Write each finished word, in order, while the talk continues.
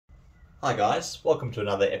Hi guys, welcome to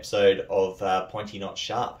another episode of Pointy Not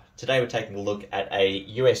Sharp. Today we're taking a look at a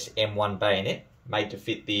US M1 bayonet made to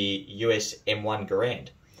fit the US M1 Garand.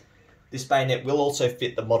 This bayonet will also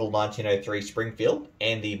fit the Model 1903 Springfield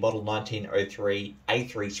and the Model 1903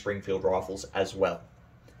 A3 Springfield rifles as well.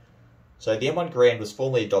 So the M1 Garand was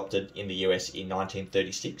formally adopted in the US in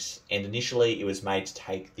 1936, and initially it was made to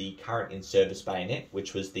take the current in-service bayonet,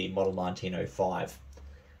 which was the Model 1905.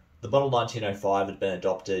 The Model 1905 had been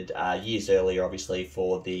adopted years earlier, obviously,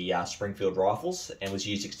 for the Springfield rifles and was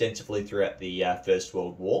used extensively throughout the First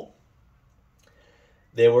World War.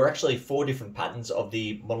 There were actually 4 different patterns of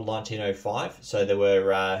the Model 1905. So there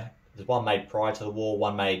was one made prior to the war,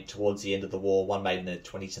 one made towards the end of the war, one made in the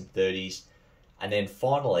 20s and 30s. And then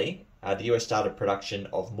finally, the US started production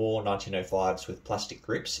of more 1905s with plastic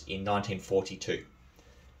grips in 1942.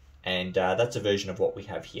 And that's a version of what we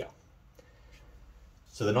have here.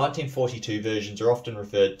 So the 1942 versions are often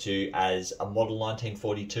referred to as a Model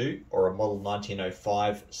 1942 or a Model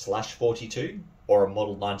 1905/42 or a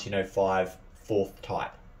Model 1905 fourth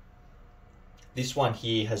type. This one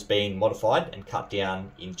here has been modified and cut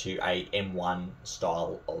down into a M1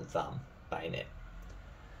 style of bayonet.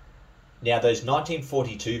 Now those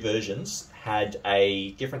 1942 versions had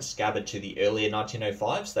a different scabbard to the earlier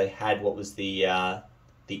 1905s. They had what was the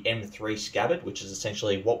M3 scabbard, which is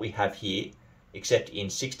essentially what we have here, except in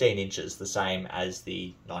 16 inches, the same as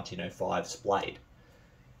the 1905's blade.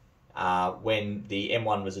 When the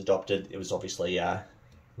M1 was adopted, it was obviously a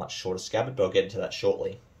much shorter scabbard, but I'll get into that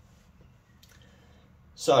shortly.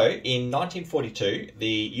 So, in 1942,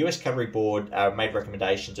 the US Cavalry Board made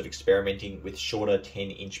recommendations of experimenting with shorter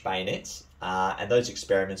 10-inch bayonets, and those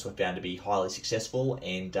experiments were found to be highly successful,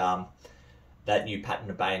 and that new pattern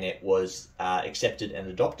of bayonet was accepted and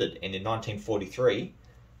adopted. And in 1943,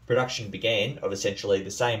 production began of essentially the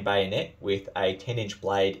same bayonet with a 10-inch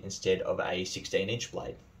blade instead of a 16-inch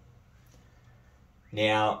blade.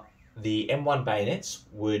 Now, the M1 bayonets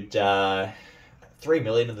would, 3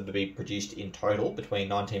 million of them would be produced in total between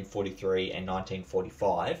 1943 and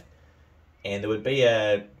 1945, and there would be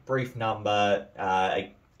a brief number,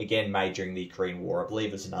 again made during the Korean War. I believe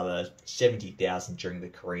there's another 70,000 during the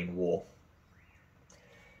Korean War.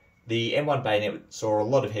 The M1 bayonet saw a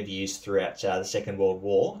lot of heavy use throughout the Second World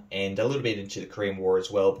War and a little bit into the Korean War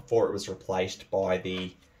as well, before it was replaced by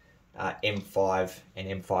the M5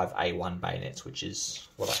 and M5A1 bayonets, which is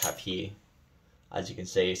what I have here. As you can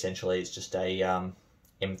see, essentially it's just a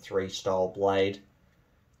M3 style blade,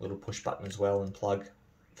 little push button as well and plug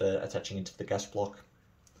for attaching into the gas block.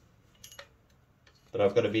 But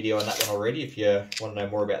I've got a video on that one already. If you want to know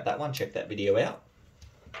more about that one, check that video out.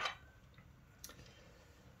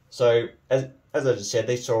 So, as I just said,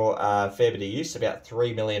 these saw a fair bit of use. About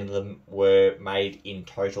 3 million of them were made in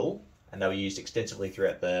total, and they were used extensively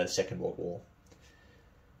throughout the Second World War.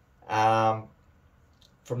 From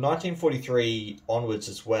 1943 onwards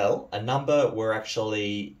as well, a number were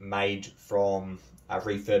actually made from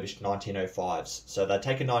refurbished 1905s. So they'd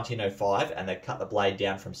take a 1905 and they'd cut the blade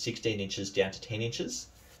down from 16 inches down to 10 inches.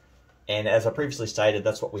 And as I previously stated,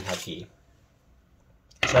 that's what we have here.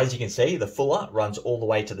 So as you can see, the fuller runs all the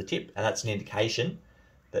way to the tip, and that's an indication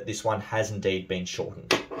that this one has indeed been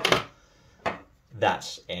shortened.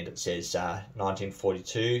 That, and it says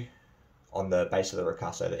 1942 on the base of the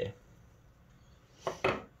ricasso there.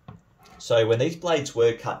 So when these blades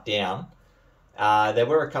were cut down, there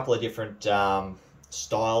were a couple of different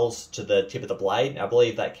styles to the tip of the blade. I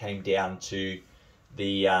believe that came down to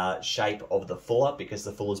the shape of the fuller, because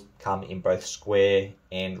the fullers come in both square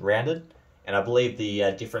and rounded. And I believe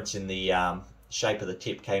the difference in the shape of the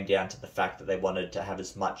tip came down to the fact that they wanted to have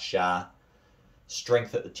as much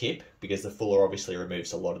strength at the tip, because the fuller obviously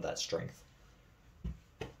removes a lot of that strength.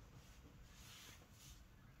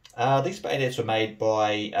 These bayonets were made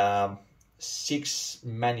by 6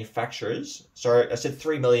 manufacturers. So I said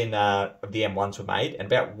 3 million of the M1s were made, and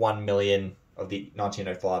about 1 million of the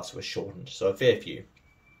 1905s were shortened, so a fair few.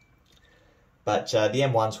 But the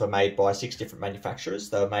M1s were made by 6 different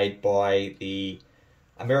manufacturers. They were made by the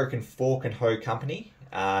American Fork and Hoe Company,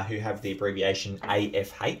 who have the abbreviation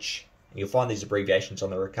AFH. And you'll find these abbreviations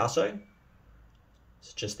on the ricasso.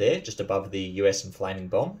 It's just there, just above the US and Flaming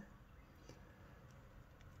Bomb.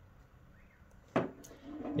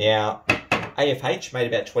 Now, AFH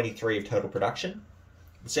made about 23 of total production.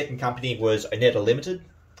 The second company was Onetta Limited.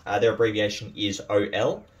 Their abbreviation is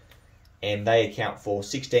OL, and they account for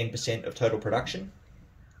 16% of total production.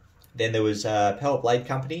 Then there was Power Blade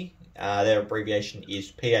Company. Their abbreviation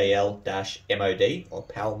is PAL-MOD, or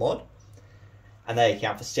PALMOD, and they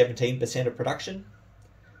account for 17% of production.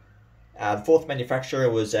 The fourth manufacturer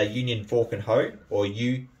was Union Fork and Hoe, or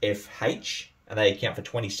UFH, and they account for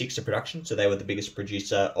 26 of production, so they were the biggest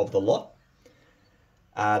producer of the lot.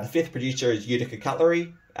 The fifth producer is Utica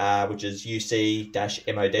Cutlery, which is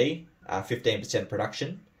UC-MOD, 15%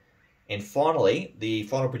 production. And finally, the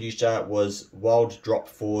final producer was Wild Drop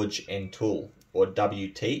Forge and Tool, or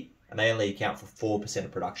WT, and they only account for 4%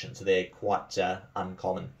 of production, so they're quite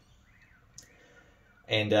uncommon.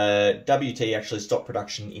 And WT actually stopped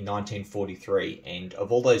production in 1943, and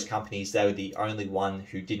of all those companies, they were the only one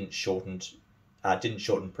who didn't shorten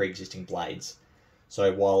pre-existing blades.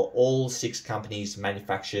 So while all 6 companies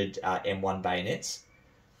manufactured M1 bayonets,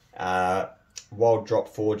 Wild Drop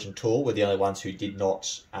Forge and Tool were the only ones who did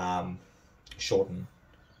not shorten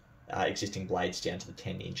existing blades down to the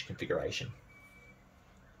 10-inch configuration.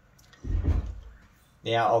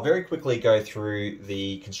 Now, I'll very quickly go through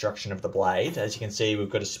the construction of the blade. As you can see, we've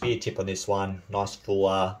got a spear tip on this one, nice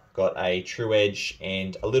fuller, got a true edge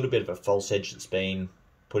and a little bit of a false edge that's been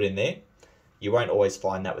put in there. You won't always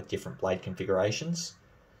find that with different blade configurations.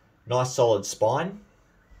 Nice solid spine,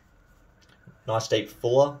 nice deep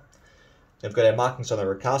fuller. We've got our markings on the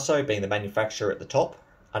ricasso being the manufacturer at the top.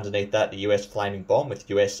 Underneath that, the US flaming bomb with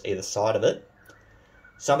US either side of it.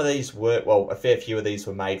 Some of these were, well, a fair few of these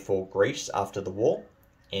were made for Greece after the war,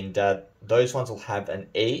 and those ones will have an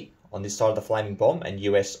E on this side of the flaming bomb and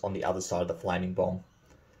US on the other side of the flaming bomb.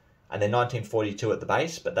 And they're 1942 at the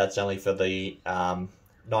base, but that's only for the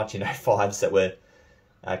 1905s that were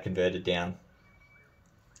converted down.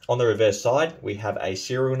 On the reverse side, we have a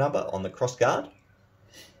serial number on the crossguard,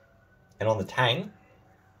 and on the tang,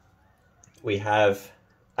 we have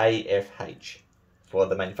AFH for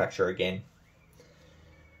the manufacturer again.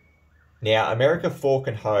 Now, America Fork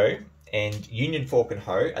and Hoe and Union Fork and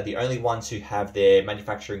Hoe are the only ones who have their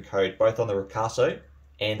manufacturing code both on the ricasso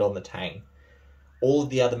and on the tang. All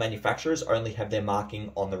of the other manufacturers only have their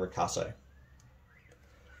marking on the ricasso.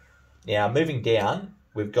 Now, moving down,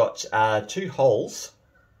 we've got 2 holes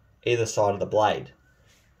either side of the blade,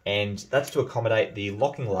 and that's to accommodate the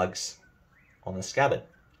locking lugs on the scabbard,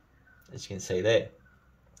 as you can see there.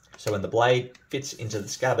 So when the blade fits into the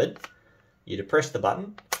scabbard, you depress the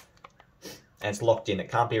button, and it's locked in.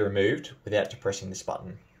 It can't be removed without depressing this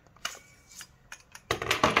button.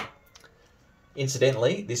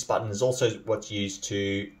 Incidentally, this button is also what's used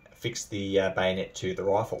to fix the bayonet to the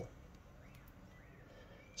rifle.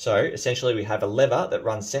 So essentially we have a lever that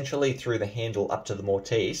runs centrally through the handle up to the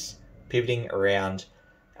mortise, pivoting around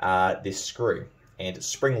this screw, and it's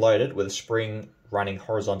spring loaded with a spring running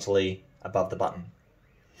horizontally above the button.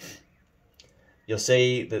 You'll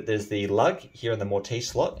see that there's the lug here in the mortise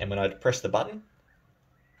slot, and when I press the button,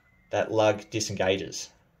 that lug disengages,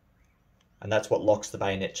 and that's what locks the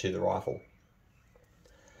bayonet to the rifle.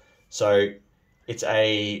 So it's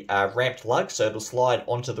a ramped lug, so it'll slide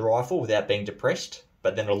onto the rifle without being depressed,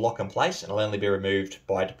 but then it'll lock in place and it'll only be removed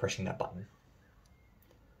by depressing that button.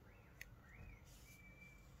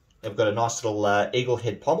 They've got a nice little eagle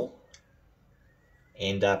head pommel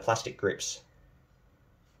and plastic grips.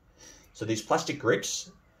 So these plastic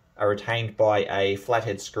grips are retained by a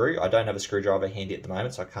flathead screw. I don't have a screwdriver handy at the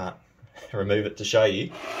moment, so I can't remove it to show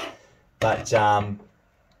you. But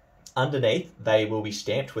underneath, they will be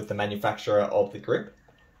stamped with the manufacturer of the grip.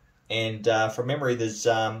 And from memory, there's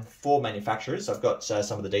 4 manufacturers. I've got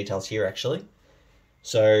some of the details here, actually.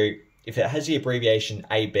 So if it has the abbreviation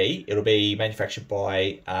AB, it'll be manufactured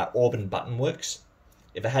by Auburn Button Works.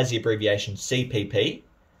 If it has the abbreviation CPP,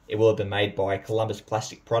 it will have been made by Columbus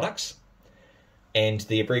Plastic Products. And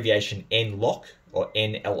the abbreviation NLOC, or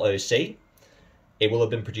NLOC, it will have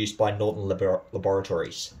been produced by Norton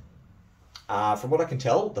Laboratories. From what I can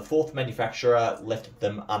tell, the 4th manufacturer left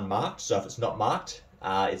them unmarked, so if it's not marked,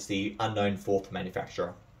 it's the unknown 4th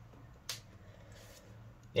manufacturer.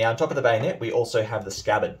 Now, on top of the bayonet, we also have the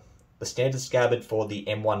scabbard. The standard scabbard for the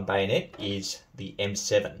M1 bayonet is the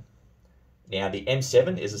M7. Now, the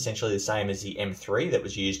M7 is essentially the same as the M3 that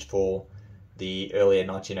was used for the earlier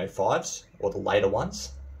 1905s, or the later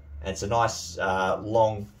ones. And it's a nice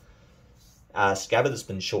long scabbard that's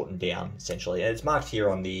been shortened down, essentially. And it's marked here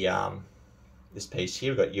on the this piece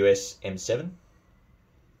here. We've got US M7.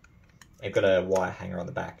 We've got a wire hanger on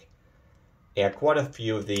the back. Now, quite a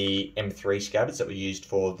few of the M3 scabbards that were used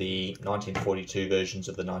for the 1942 versions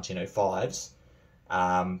of the 1905s,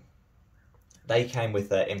 they came with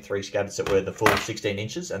M3 scabbards that were the full 16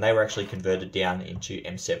 inches, and they were actually converted down into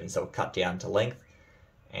M7s that were cut down to length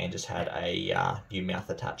and just had a new mouth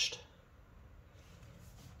attached.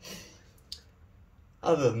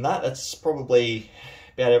 Other than that, that's probably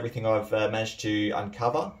about everything I've managed to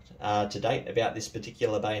uncover to date about this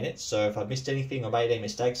particular bayonet. So if I've missed anything or made any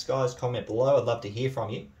mistakes, guys, comment below. I'd love to hear from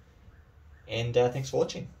you. And thanks for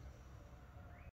watching.